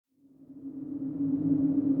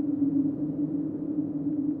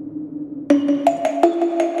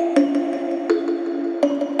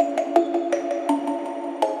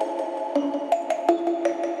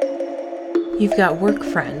You've got work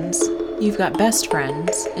friends, you've got best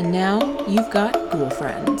friends, and now you've got ghoul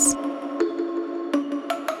friends.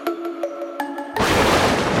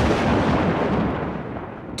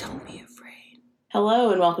 Don't be afraid.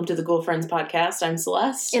 Hello and welcome to the Ghoul Friends podcast. I'm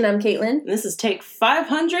Celeste. And I'm Caitlin. And this is take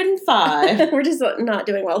 505. We're just not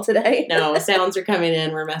doing well today. No, sounds are coming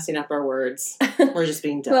in. We're messing up our words. We're just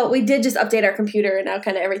being dumb. Well, we did just update our computer and now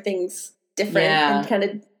kind of everything's different and kind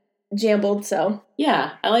of jambled, so.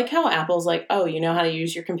 Yeah, I like how Apple's like, oh, you know how to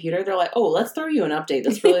use your computer? They're like, oh, let's throw you an update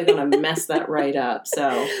that's really going to mess that right up.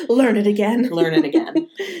 So learn it again.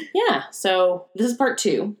 Yeah, so this is part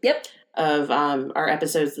 2. Yep. Of our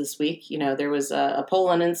episodes this week. You know, there was a poll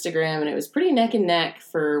on Instagram, and it was pretty neck and neck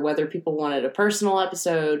for whether people wanted a personal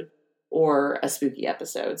episode or a spooky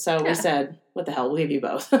episode. So we said, what the hell, we'll give you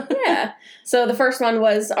both. Yeah. So the first one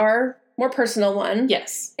was our more personal one.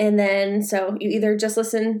 Yes. And then, so you either just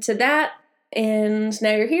listened to that and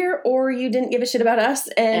now you're here, or you didn't give a shit about us.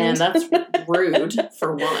 And that's rude,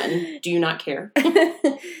 for one. Do you not care?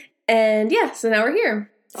 And yeah, so now we're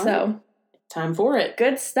here. All so. Right. Time for it.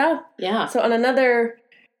 Good stuff. Yeah. So on another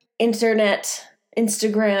internet,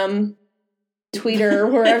 Instagram, Twitter,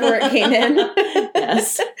 wherever it came in.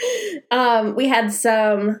 Yes. We had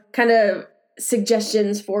some kind of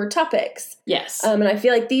suggestions for topics. Yes. And I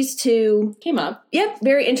feel like these two came up. Yep.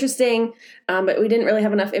 Very interesting. But we didn't really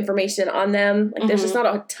have enough information on them. Like there's just not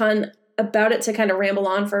a ton about it to kind of ramble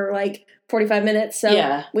on for like 45 minutes.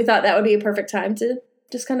 So we thought that would be a perfect time to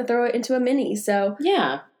just kind of throw it into a mini. So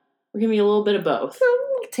yeah. We're giving you a little bit of both. A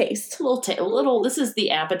little taste. A little. This is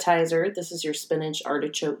the appetizer. This is your spinach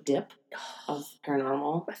artichoke dip of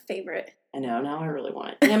paranormal. My favorite. I know. Now I really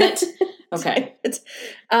want it. Damn it. Okay.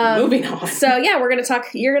 Moving on. So yeah, you're going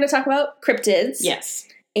to talk about cryptids. Yes.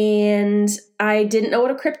 And I didn't know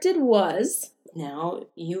what a cryptid was. Now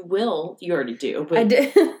you will. You already do. But I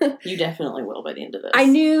did. You definitely will by the end of this. I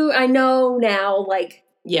know now, like,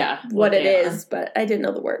 yeah, what it is, but I didn't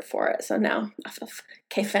know the word for it. So now I feel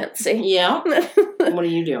fancy. Yeah. What are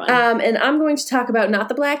you doing? And I'm going to talk about not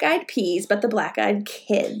the Black Eyed Peas, but the Black Eyed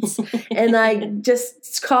Kids. And I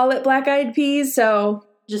just call it Black Eyed Peas. So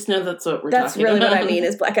just know that's what we're talking about. That's really what I mean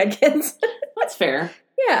is Black Eyed Kids. That's fair.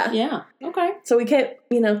 Yeah. Yeah. Okay. So we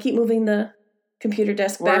keep moving the computer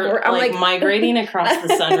desk back. I'm like migrating across the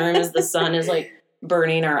sunroom as the sun is like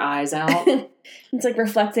burning our eyes out. It's like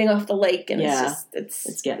reflecting off the lake, and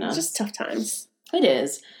it's getting us. It's just tough times. It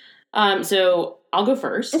is. So I'll go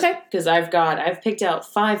first. Okay. Because I've picked out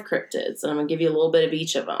 5 cryptids, and I'm gonna give you a little bit of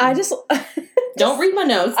each of them. Don't read my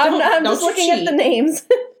notes. I'm just looking at the names.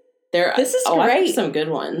 This is great. I have some good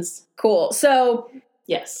ones. Cool. So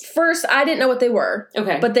yes. First, I didn't know what they were.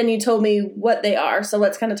 Okay. But then you told me what they are. So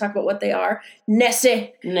let's kind of talk about what they are.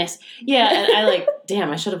 Nessie. Yeah,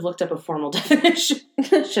 and I should have looked up a formal definition.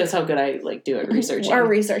 Shows how good I do at researching. Our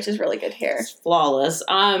research is really good here. It's flawless.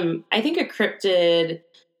 I think a cryptid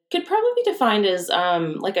could probably be defined as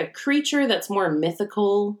like a creature that's more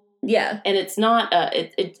mythical. Yeah. And it's not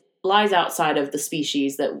it lies outside of the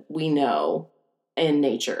species that we know in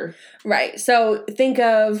nature. Right. So think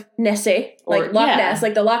of Nessie, like Loch Ness,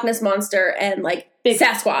 like the Loch Ness Monster, and like Big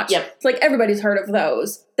Sasquatch. Yep. It's like everybody's heard of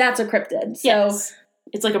those. That's a cryptid. So yes.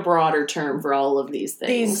 It's like a broader term for all of these things.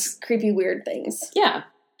 These creepy, weird things. Yeah.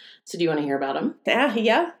 So do you want to hear about them?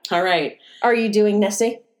 Yeah. All right. Are you doing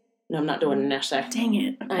Nessie? No, I'm not doing Nessie. Dang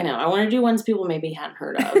it. Okay. I know. I want to do ones people maybe hadn't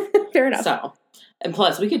heard of. Fair enough. So, and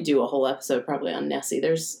plus we could do a whole episode probably on Nessie.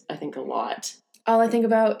 There's, I think, a lot. All I think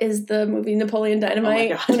about is the movie Napoleon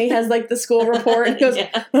Dynamite when he has like the school report and he goes,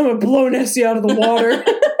 I'm going to blow Nessie out of the water.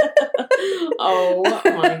 Oh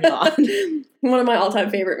my God. One of my all-time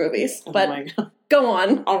favorite movies. But my God. Go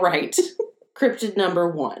on. All right. Cryptid number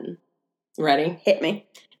 1. Ready? Hit me.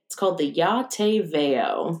 It's called the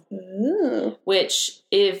Yateveo. Ooh. Which,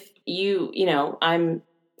 if I'm sounds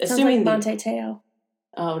assuming... like Monte Teo.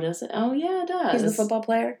 Oh, does it? Oh, yeah, it does. He's the football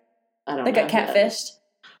player. I don't know. That got catfished.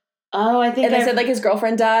 Oh, I think. And they said like his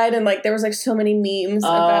girlfriend died, and like there was like so many memes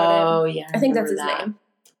about it. Oh yeah, I think that's his name.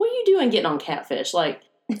 What are you doing getting on Catfish? Like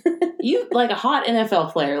you like a hot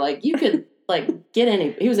NFL player? Like you could like get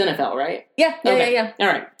any? He was NFL, right? Yeah. Yeah. All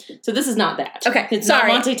right. So this is not that. Okay. It's sorry.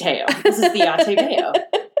 not Monte Teo. This is the Yateveo.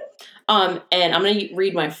 And I'm going to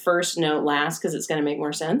read my first note last because it's going to make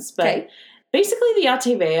more sense. But basically, the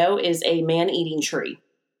Yateveo is a man-eating tree.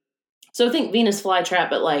 So think Venus flytrap,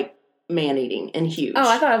 but like man-eating and huge. Oh,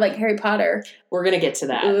 I thought of like Harry Potter. We're going to get to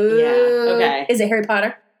that. Ooh. Yeah. Okay. Is it Harry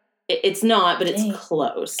Potter? It's not, but it's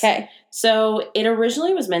close. Okay. So it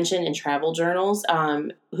originally was mentioned in travel journals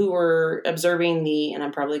who were observing and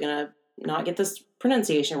I'm probably going to not get this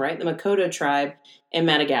pronunciation right, the Makoto tribe in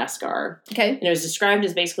Madagascar. Okay. And it was described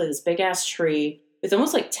as basically this big-ass tree with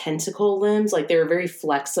almost like tentacle limbs. Like they were very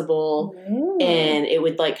flexible. Ooh. And it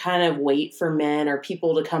would like kind of wait for men or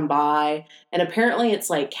people to come by. And apparently its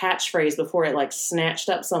like catchphrase before it like snatched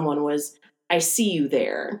up someone was, I see you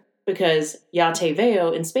there. Because Ya Te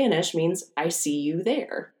Veo in Spanish means I see you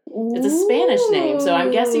there. It's a Spanish name. So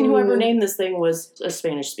I'm guessing whoever named this thing was a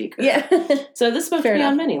Spanish speaker. Yeah. So this spoke to me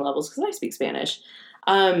on many levels because I speak Spanish.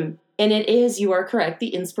 And it is, you are correct, the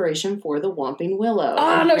inspiration for the Whomping Willow.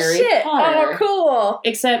 Oh, no Harry shit. Potter. Oh, cool.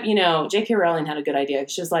 Except, you know, J.K. Rowling had a good idea.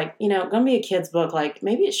 She was like, you know, gonna be a kid's book, like,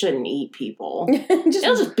 maybe it shouldn't eat people.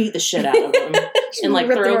 It'll just beat the shit out of them. And, like,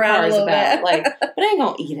 throw cars about. Like, but it ain't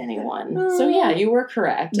gonna eat anyone. So, yeah, you were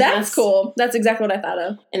correct. That's cool. That's exactly what I thought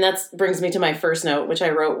of. And that brings me to my first note, which I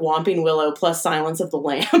wrote, Whomping Willow plus Silence of the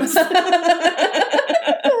Lambs. The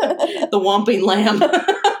Whomping Lamb.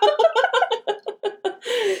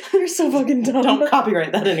 You're so fucking dumb. Don't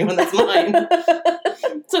copyright that, anyone. That's mine.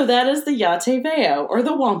 So that is the Ya Te Veo, or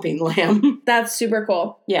the Whomping Lamb. That's super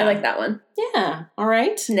cool. Yeah. I like that one. Yeah. All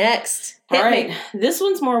right. Next. All right. This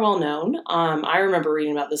one's more well known. I remember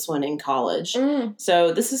reading about this one in college.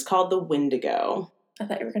 So this is called the Wendigo. I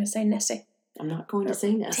thought you were going to say Nessie. I'm not going to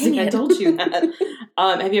say Nessie. I told you that.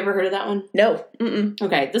 Have you ever heard of that one? No. Mm-mm.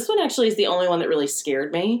 Okay. This one actually is the only one that really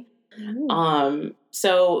scared me.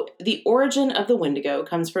 So the origin of the Wendigo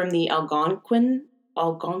comes from the Algonquin,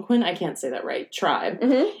 I can't say that right, tribe.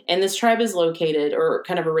 Mm-hmm. And this tribe is located or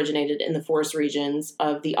kind of originated in the forest regions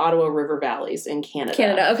of the Ottawa River valleys in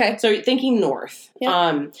Canada. Okay. So thinking north.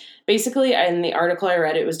 Yep. Basically, in the article I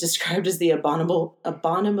read, it was described as the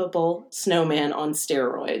abominable snowman on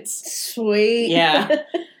steroids. Sweet. Yeah.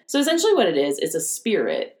 So essentially what it is, it's a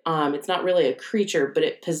spirit. It's not really a creature, but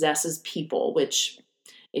it possesses people, which...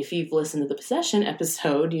 if you've listened to the possession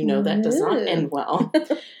episode, you know that does not end well.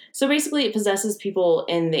 So basically it possesses people,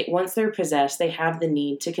 and once they're possessed, they have the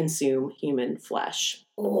need to consume human flesh.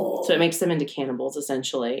 Oh. So it makes them into cannibals,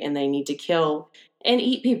 essentially, and they need to kill and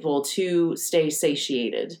eat people to stay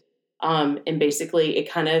satiated. And basically it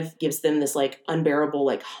kind of gives them this, like, unbearable,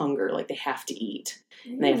 like, hunger, like they have to eat.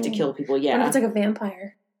 And they have to kill people, yeah. What if it's like a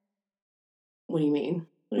vampire? What do you mean?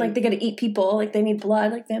 Like, they gotta eat people, like, they need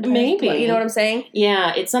blood, like vampires. Maybe. Blood. You know what I'm saying?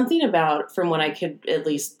 Yeah, it's something about, from what I could, at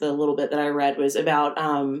least the little bit that I read, was about,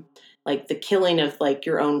 like, the killing of, like,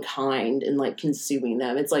 your own kind and, like, consuming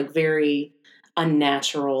them. It's, like, very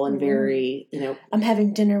unnatural and very, you know... I'm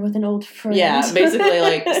having dinner with an old friend. Yeah, basically,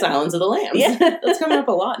 like, Silence of the Lambs. Yeah. That's coming up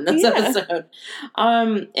a lot in this episode.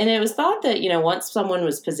 And it was thought that, you know, once someone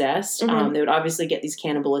was possessed, they would obviously get these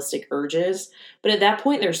cannibalistic urges. But at that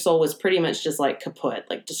point, their soul was pretty much just, like, kaput,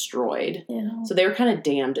 like, destroyed. Yeah. So they were kind of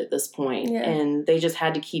damned at this point. Yeah. And they just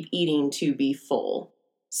had to keep eating to be full.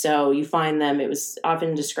 So you find them, it was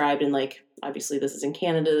often described in, like, obviously this is in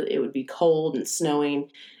Canada, it would be cold and snowing.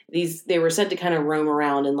 They were said to kind of roam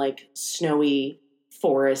around in, like, snowy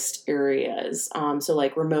forest areas. So,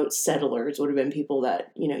 like, remote settlers would have been people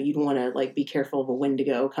that, you know, you'd want to, like, be careful of a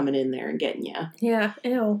Wendigo coming in there and getting you. Yeah,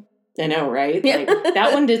 ew. I know, right? Yeah. Like,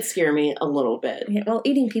 that one did scare me a little bit. Yeah, well,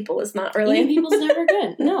 eating people is not really... Eating people's never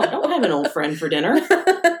good. No, don't have an old friend for dinner.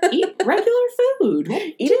 Eat regular food.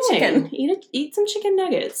 Eat a chicken. Eat some chicken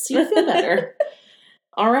nuggets. You'll feel better.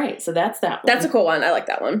 All right, so that's that one. That's a cool one. I like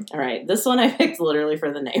that one. All right, this one I picked literally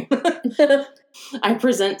for the name. I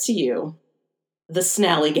present to you the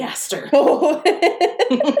Snallygaster. Oh.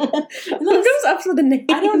 Who comes up with the name?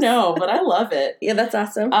 I don't know, but I love it. Yeah, that's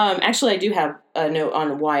awesome. Actually, I do have a note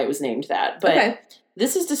on why it was named that, but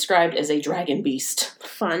this is described as a dragon beast.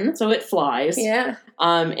 Fun. So it flies. Yeah.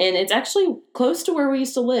 And it's actually close to where we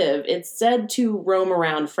used to live. It's said to roam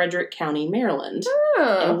around Frederick County, Maryland.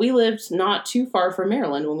 Oh. And we lived not too far from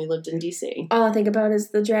Maryland when we lived in D.C. All I think about is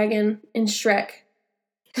the dragon in Shrek.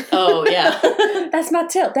 Oh, yeah. That's my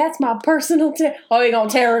tail. That's my personal tail. Oh, you're going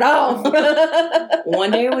to tear it off.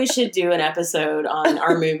 One day we should do an episode on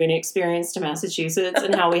our moving experience to Massachusetts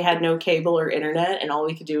and how we had no cable or internet and all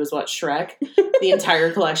we could do was watch Shrek, the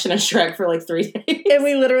entire collection of Shrek for like 3 days. And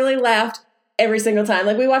we literally laughed every single time.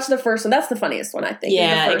 Like, we watched the first one. That's the funniest one, I think.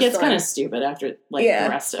 Yeah, it gets kind of stupid after, like, the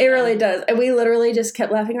rest of it. It really does. And we literally just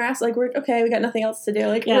kept laughing our ass. Like, we're okay, we got nothing else to do.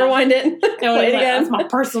 Like, rewind it. Play it again. That's my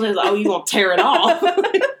personal... Oh, you won't tear it off.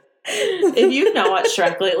 If you've not watched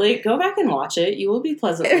Shrek lately, go back and watch it. You will be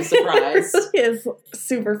pleasantly surprised. It's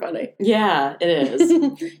super funny. Yeah, it is.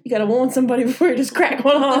 You gotta warn somebody before you just crack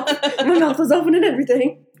one off. My mouth was open and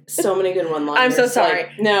everything. So many good one-liners. I'm so sorry.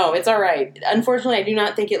 Like, no, it's all right. Unfortunately, I do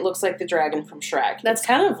not think it looks like the dragon from Shrek. That's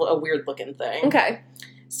kind of a weird-looking thing. Okay.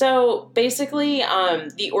 So, basically,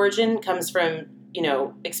 the origin comes from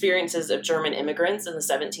experiences of German immigrants in the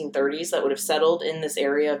 1730s that would have settled in this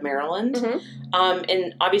area of Maryland. Mm-hmm.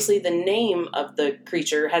 And obviously the name of the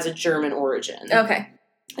creature has a German origin. Okay.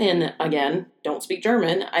 And again, don't speak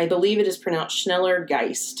German. I believe it is pronounced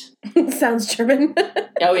Schnellergeist. Sounds German.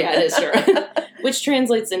 Oh, yeah, it is German. Which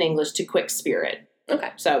translates in English to quick spirit.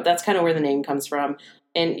 Okay. So that's kind of where the name comes from.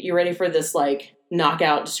 And you ready for this,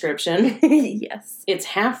 knockout description? Yes. It's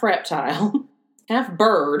half reptile, half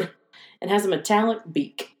bird, and has a metallic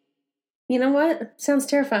beak. You know what? Sounds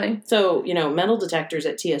terrifying. So, metal detectors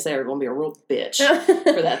at TSA are going to be a real bitch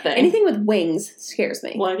for that thing. Anything with wings scares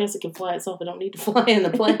me. Well, I guess it can fly itself. I don't need to fly in the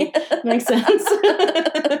plane. Makes sense.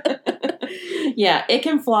 Yeah, it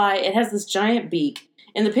can fly. It has this giant beak.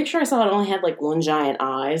 In the picture I saw, it only had one giant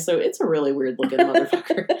eye, so it's a really weird looking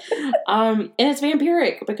motherfucker. And it's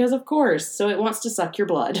vampiric, because of course. So it wants to suck your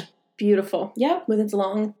blood. Beautiful. Yep. With its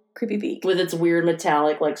long, creepy beak. With its weird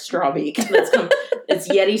metallic, straw beak. Its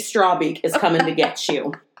Yeti straw beak is coming to get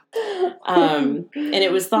you. And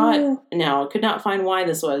it was thought, now, could not find why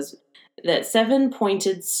this was, that 7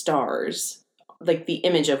 pointed stars, the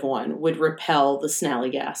image of one, would repel the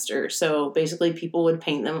Snallygaster. So basically people would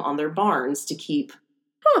paint them on their barns to keep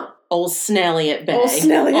old Snally at bay. Old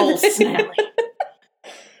Snally. Old Snally.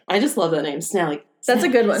 I just love that name, Snally. That's a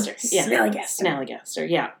good one. Yeah. Snallygaster,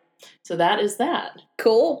 yeah. So that is that.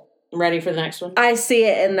 Cool. Ready for the next one? I see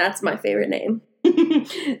it, and that's my favorite name.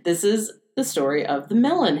 This is the story of the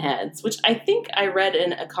melon heads, which I think I read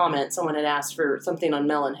in a comment someone had asked for something on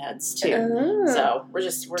melon heads too. So we're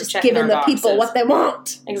just checking giving the people what they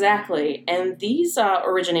want. Exactly. And these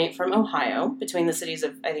originate from Ohio, between the cities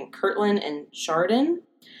of, I think, Kirtland and Chardon.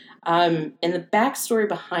 And the backstory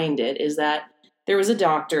behind it is that there was a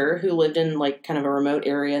doctor who lived in kind of a remote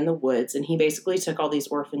area in the woods, and he basically took all these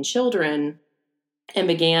orphan children and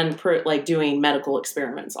began doing medical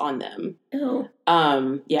experiments on them. Oh.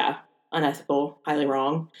 Yeah. Unethical, highly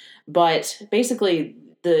wrong. But basically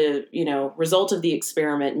the, result of the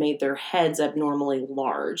experiment made their heads abnormally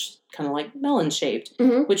large, kind of like melon shaped,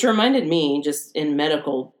 which reminded me, just in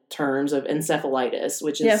medical terms, of encephalitis,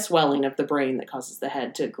 which is swelling of the brain that causes the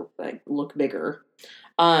head to look bigger.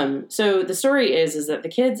 So the story is that the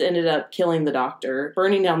kids ended up killing the doctor,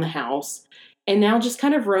 burning down the house, and now just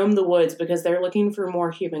kind of roam the woods because they're looking for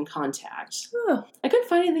more human contact. Oh. I couldn't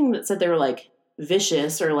find anything that said they were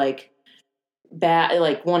vicious or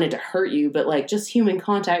bad, wanted to hurt you, but just human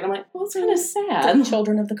contact. I'm well, it's kind of sad. The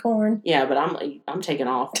children of the corn. Yeah, but I'm taking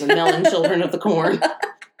off the melon children of the corn.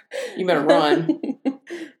 You better run.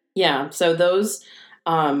 Yeah, so those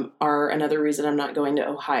are another reason I'm not going to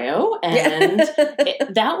Ohio. And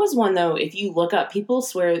that was one, though, if you look up, people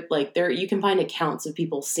swear you can find accounts of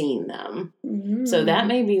people seeing them. Mm-hmm. So that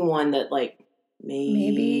may be one that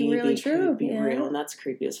maybe really true. Could be real, and that's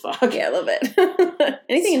creepy as fuck. Yeah, I love it.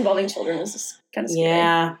 Anything involving children is just kind of scary.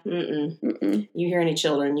 Yeah. Mm-mm. You hear any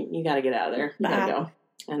children, you got to get out of there. You got to go.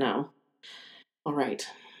 I know. All right.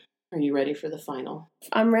 Are you ready for the final?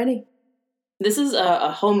 I'm ready. This is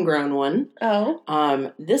a homegrown one.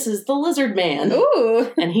 Oh. This is the Lizard Man.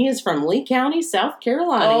 Ooh. And he is from Lee County, South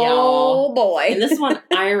Carolina, y'all. Oh, boy. And this one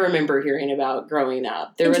I remember hearing about growing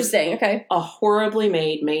up. There Interesting, was okay. a horribly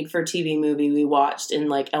made-for-TV movie we watched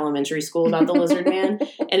in, elementary school about the Lizard Man.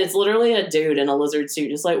 And it's literally a dude in a lizard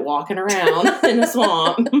suit just, walking around in a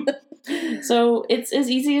swamp. So it's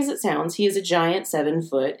as easy as it sounds. He is a giant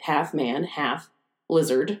 7-foot, half man, half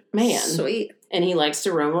lizard man. Sweet. And he likes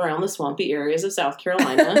to roam around the swampy areas of South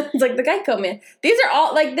Carolina. It's like the Geico Man. These are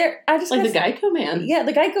all, they're, I just... the Geico Man? Yeah,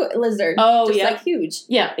 the Geico lizard. Oh, just, yeah. Huge.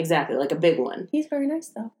 Yeah, exactly. A big one. He's very nice,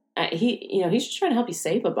 though. He's just trying to help you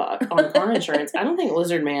save a buck on car insurance. I don't think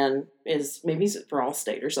Lizard Man maybe he's for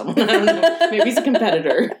Allstate or someone. I don't know. Maybe he's a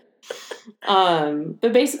competitor.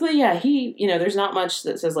 But basically, yeah, he, there's not much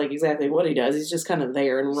that says exactly what he does. He's just kind of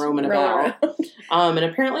there and roaming about. And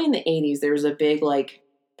apparently in the 80s, there was a big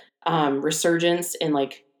resurgence in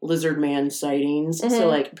Lizard Man sightings. Mm-hmm.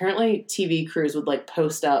 So apparently TV crews would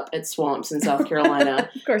post up at swamps in South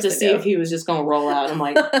Carolina to see if he was just going to roll out. I'm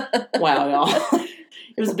wow, y'all.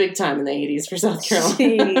 It was a big time in the 80s for South Carolina.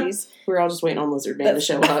 Jeez. We were all just waiting on Lizard Man to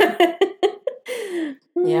show up.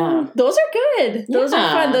 Yeah. Those are good. Those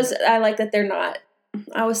are fun. Those I like that they're not.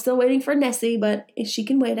 I was still waiting for Nessie, but she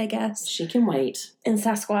can wait, I guess. She can wait. And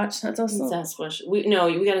Sasquatch. That's also... Sasquatch. We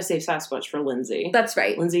got to save Sasquatch for Lindsay. That's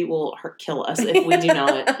right. Lindsay will kill us if we do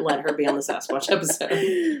not let her be on the Sasquatch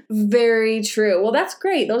episode. Very true. Well, that's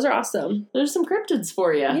great. Those are awesome. There's some cryptids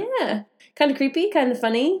for you. Yeah. Kind of creepy, kind of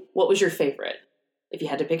funny. What was your favorite? If you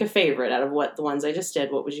had to pick a favorite out of the ones I just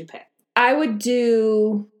did, what would you pick? I would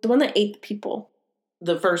do the one that ate the people.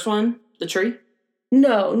 The first one? The tree?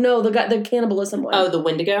 No, the cannibalism one. Oh, the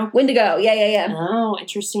Wendigo? Wendigo, yeah. Oh,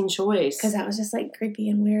 interesting choice. Because that was just, like, creepy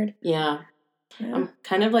and weird. Yeah. I'm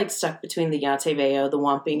kind of, like, stuck between the Yateveo, the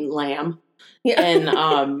Whomping Lamb, yeah.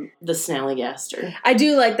 and the Snallygaster. I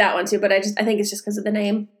do like that one, too, but I think it's just because of the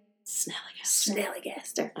name.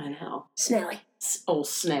 Snallygaster. I know. Snally. Oh,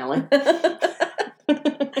 Snally.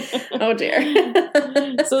 Oh, dear.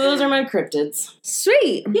 So those are my cryptids.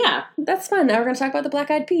 Sweet. Yeah. That's fun. Now we're going to talk about the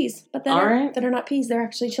black-eyed peas. But that are not peas. They're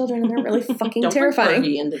actually children, and they're really fucking Don't terrifying.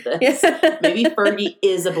 Bring Fergie into this. Yeah. Maybe Fergie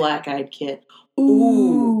is a black-eyed kid.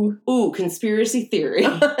 Ooh. Conspiracy theory.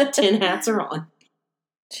 10 hats are on.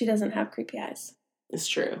 She doesn't have creepy eyes. It's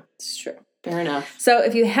true. It's true. Fair enough. So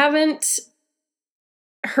if you haven't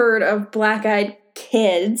heard of black-eyed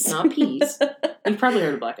kids. Not peas. You've probably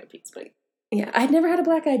heard of black-eyed peas, but... Yeah, I'd never had a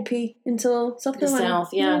black-eyed pea until South Carolina. The South,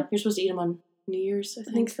 yeah. You're supposed to eat them on New Year's, I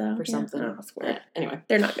think so. Or something. Oh, that's weird. Yeah, anyway.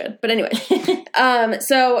 They're not good. But anyway.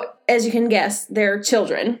 So, as you can guess, they're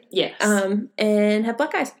children. Yes. And have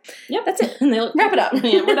black eyes. Yep. That's it. And they look Wrap it up.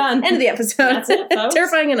 Yeah, we're done. End of the episode. That's it, folks.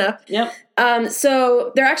 Terrifying enough. Yep.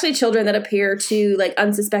 So, they're actually children that appear to, like,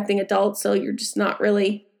 unsuspecting adults, so you're just not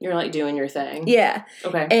really... You're, like, doing your thing. Yeah.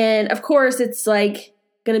 Okay. And, of course, it's, like...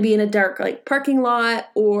 going to be in a dark, like, parking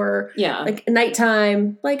lot or, like,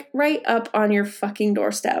 nighttime, like, right up on your fucking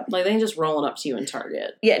doorstep. Like, they ain't just rolling up to you in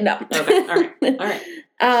Target. Yeah, no. Okay, all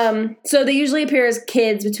right. So they usually appear as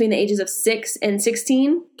kids between the ages of 6 and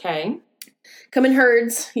 16. Okay. Come in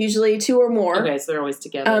herds, usually 2 or more. Okay, so they're always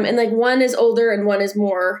together. And, like, one is older and one is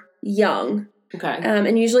more young. Okay.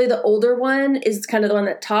 And usually the older one is kind of the one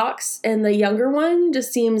that talks, and the younger one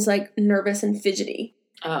just seems, like, nervous and fidgety.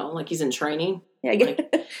 Oh, like he's in training? Yeah,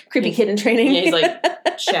 creepy kid in training. Yeah, he's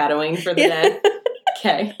like shadowing for the day.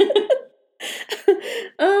 Okay.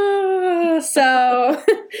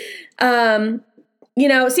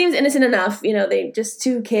 It seems innocent enough. They just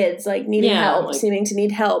 2 kids like needing help, like, seeming to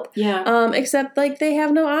need help. Yeah. Except like they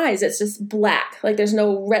have no eyes. It's just black. Like there's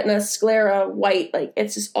no retina, sclera, white. Like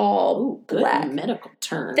it's just all black. Good medical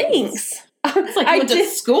terms. Thanks. It's like I went to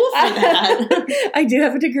school for that. I do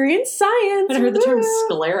have a degree in science. I heard the term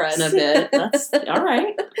sclera in a bit. That's all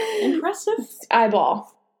right. Impressive.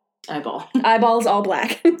 Eyeball. Eyeball is all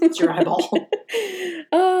black. It's your eyeball.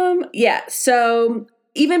 Yeah. So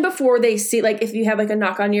even before they see, like, if you have like a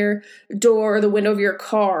knock on your door or the window of your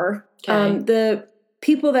car, the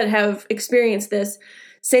people that have experienced this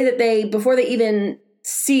say that before they even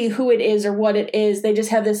see who it is or what it is, they just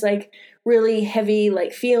have this like really heavy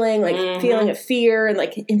like feeling of fear and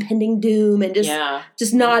like impending doom and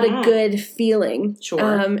just not a good feeling. Sure.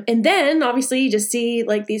 And then obviously you just see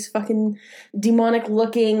like these fucking demonic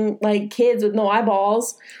looking like kids with no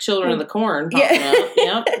eyeballs. Children of the Corn popping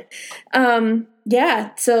up. Yep.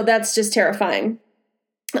 Yeah. So that's just terrifying.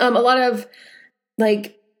 A lot of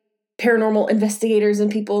like paranormal investigators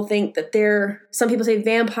and people think that some people say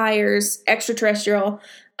vampires, extraterrestrial,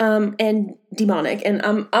 and demonic. And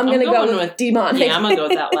I'm going to go with demonic. Yeah, I'm going to go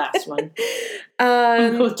with that last one. I'm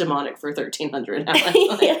going to go with demonic for 1300.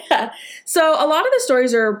 Yeah. So a lot of the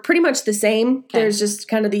stories are pretty much the same. Okay. There's just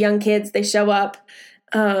kind of the young kids. They show up.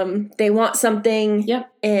 They want something.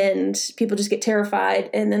 Yep. And people just get terrified.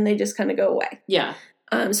 And then they just kind of go away. Yeah.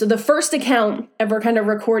 So the first account ever kind of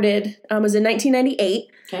recorded was in 1998.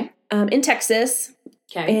 Okay. In Texas.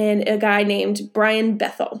 Okay. And a guy named Brian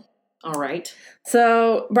Bethel. All right.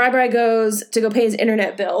 So Bri goes to go pay his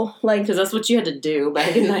internet bill, like because that's what you had to do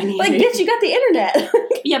back in '98. Like, bitch, you got the internet.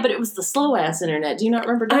 Yeah, but it was the slow ass internet. Do you not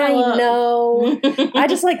remember? I know. I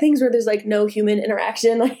just like things where there's like no human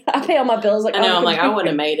interaction. Like I pay all my bills. Like I know. I'm like I wouldn't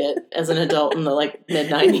have made it as an adult in the like mid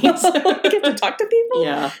 '90s. You get to talk to people.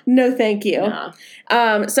 Yeah. No, thank you.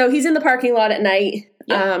 Nah. So he's in the parking lot at night.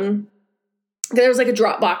 Yep. There was like a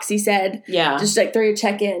drop box, he said. Yeah. Just like throw your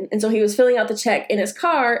check in. And so he was filling out the check in his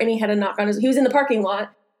car and he had a knock on he was in the parking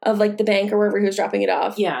lot of like the bank or wherever he was dropping it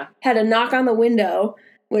off. Yeah. Had a knock on the window,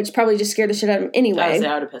 which probably just scared the shit out of him anyway.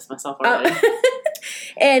 I would have pissed myself already.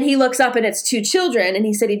 And he looks up and it's 2 children and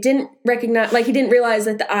he said he didn't realize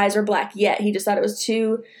that the eyes were black yet. He just thought it was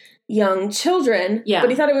 2 young children. Yeah. But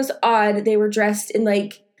he thought it was odd. They were dressed in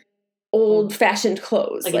like old-fashioned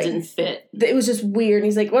clothes. Like it didn't fit. It was just weird. And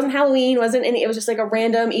he's like, it wasn't Halloween, wasn't any, it was just like a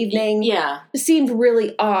random evening. Yeah. It seemed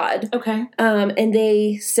really odd. Okay. And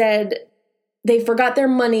they said they forgot their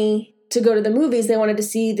money to go to the movies. They wanted to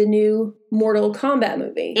see the new Mortal Kombat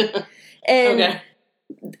movie. And okay.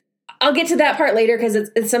 I'll get to that part later because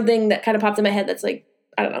it's something that kind of popped in my head that's like,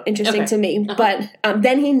 I don't know, interesting to me. Uh-huh. But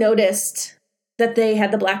then he noticed that they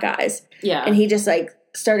had the black eyes. Yeah. And he just like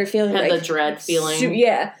started feeling had the dread feeling.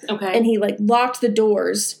 Yeah. Okay. And he like locked the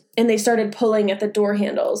doors and they started pulling at the door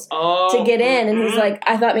handles to get in. And he's like,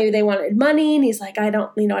 I thought maybe they wanted money. And he's like, I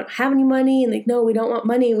don't have any money. And like, no, we don't want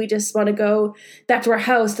money. We just want to go back to our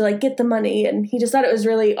house to like get the money. And he just thought it was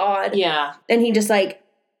really odd. Yeah. And he just like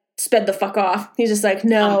sped the fuck off. He's just like,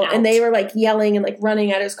 no. And they were like yelling and like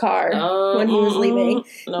running at his car when he was leaving.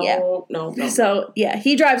 No. So yeah,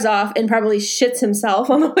 he drives off and probably shits himself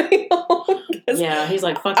on the way home. Yeah, he's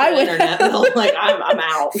like, fuck the internet. Like, I'm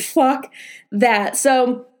out. Fuck that.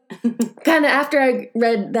 So kind of after I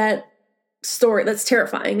read that story, that's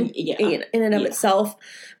terrifying in and of itself.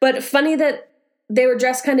 But funny that they were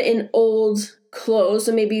dressed kind of in old clothes,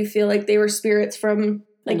 so maybe you feel like they were spirits from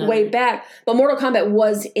like way back. But Mortal Kombat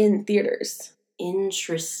was in theaters.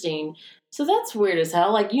 Interesting. So that's weird as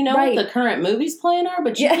hell. Like, you know what the current movies playing are,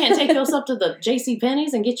 but you can't take yourself to the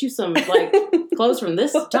JCPenney's and get you some like clothes from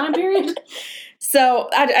this time period. So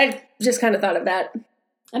I just kind of thought of that.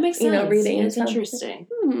 That makes sense. You know, reading it's interesting.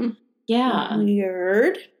 Yeah.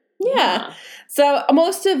 Weird. Yeah. So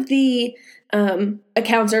most of the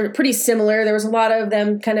accounts are pretty similar. There was a lot of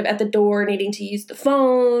them kind of at the door needing to use the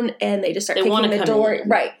phone, and they just start kicking the door.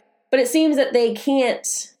 Right. But it seems that they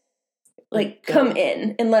can't like come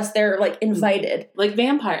in unless they're like invited. Like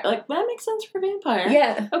vampire. Like that makes sense for vampire.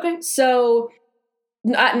 Yeah. Okay. So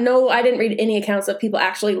I didn't read any accounts of people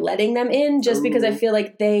actually letting them in, just because I feel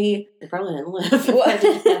like they probably didn't live.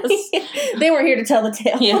 They weren't here to tell the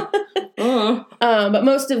tale. Yeah. But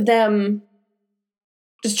most of them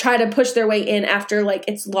just try to push their way in after like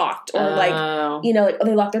it's locked, or like, you know, like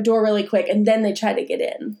they lock their door really quick and then they try to get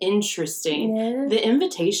in. Interesting. Yeah. The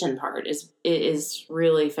invitation part is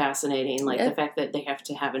really fascinating. Like the fact that they have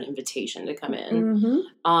to have an invitation to come in.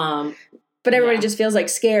 Mm-hmm. But everybody just feels like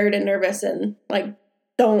scared and nervous and like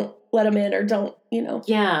don't let them in, or don't, you know,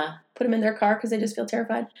 put them in their car because they just feel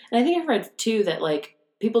terrified. And I think I've read too that like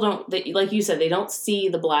people like you said, they don't see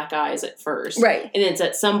the black eyes at first. Right. And it's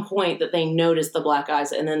at some point that they notice the black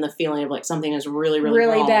eyes, and then the feeling of like something is really, really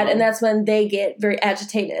wrong. Bad. And that's when they get very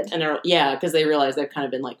agitated. And because they realize they've kind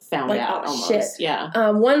of been like found out almost. Shit. Yeah.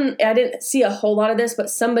 I didn't see a whole lot of this,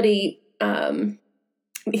 but somebody,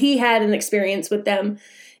 he had an experience with them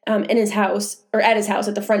in his house, or at his house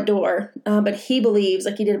at the front door. But he believes,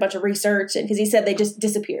 like he did a bunch of research, and because he said they just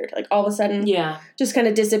disappeared, like all of a sudden, just kind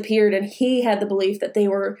of disappeared. And he had the belief that they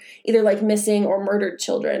were either like missing or murdered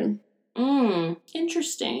children.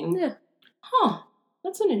 Interesting. Yeah. Huh.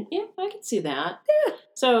 I can see that. Yeah.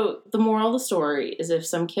 So the moral of the story is, if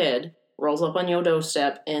some kid rolls up on your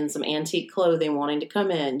doorstep in some antique clothing wanting to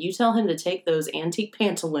come in, you tell him to take those antique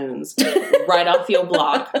pantaloons right off your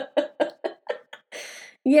block.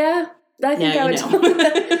 Yeah, I think I would.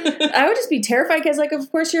 I would just be terrified because, like,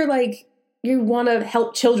 of course, you're like, you want to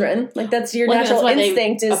help children. Like, that's your natural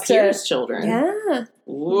instinct is to children. Yeah.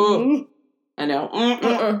 Ooh. I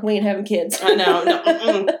know. We ain't having kids. I know.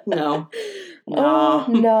 No. Oh,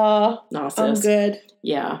 no. No, sis. I'm good.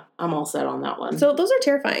 Yeah, I'm all set on that one. So those are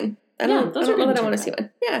terrifying. I don't know that I want to see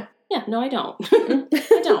one. Yeah. Yeah, no, I don't.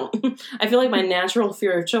 I don't. I feel like my natural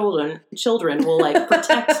fear of children will, like,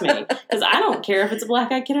 protect me. Because I don't care if it's a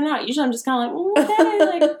black-eyed kid or not. Usually I'm just kind of like, okay,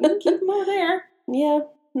 like, keep them over there. Yeah,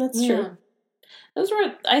 that's true.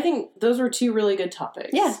 I think those were two really good topics.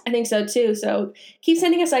 Yeah, I think so, too. So keep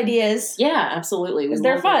sending us ideas. Yeah, absolutely. Because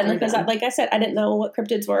they're fun. Because, like I said, I didn't know what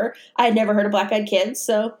cryptids were. I had never heard of black-eyed kids,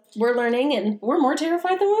 so we're learning, and we're more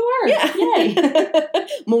terrified than we were. Yeah. Yay.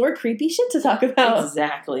 More creepy shit to talk about.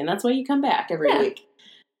 Exactly, and that's why you come back every week.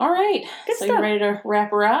 All right. Good stuff. You ready to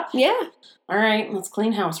wrap her up? Yeah. All right, let's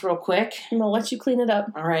clean house real quick. I'm going to let you clean it up.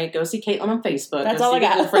 All right, go see Caitlin on Facebook. That's all I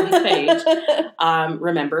got. Girlfriends page.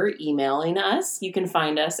 Remember, emailing us. You can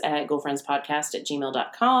find us at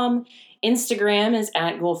girlfriendspodcast@gmail.com. Instagram is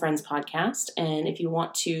at girlfriendspodcast. And if you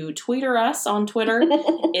want to tweeter us on Twitter,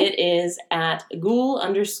 it is at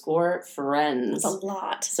ghoul_friends. That's a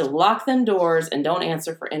lot. So lock them doors and don't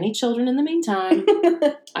answer for any children in the meantime.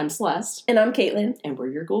 I'm Celeste. And I'm Caitlin. And we're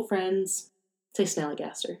your ghoul friends. Say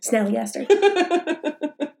Snallygaster. Snallygaster.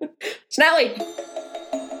 Snally!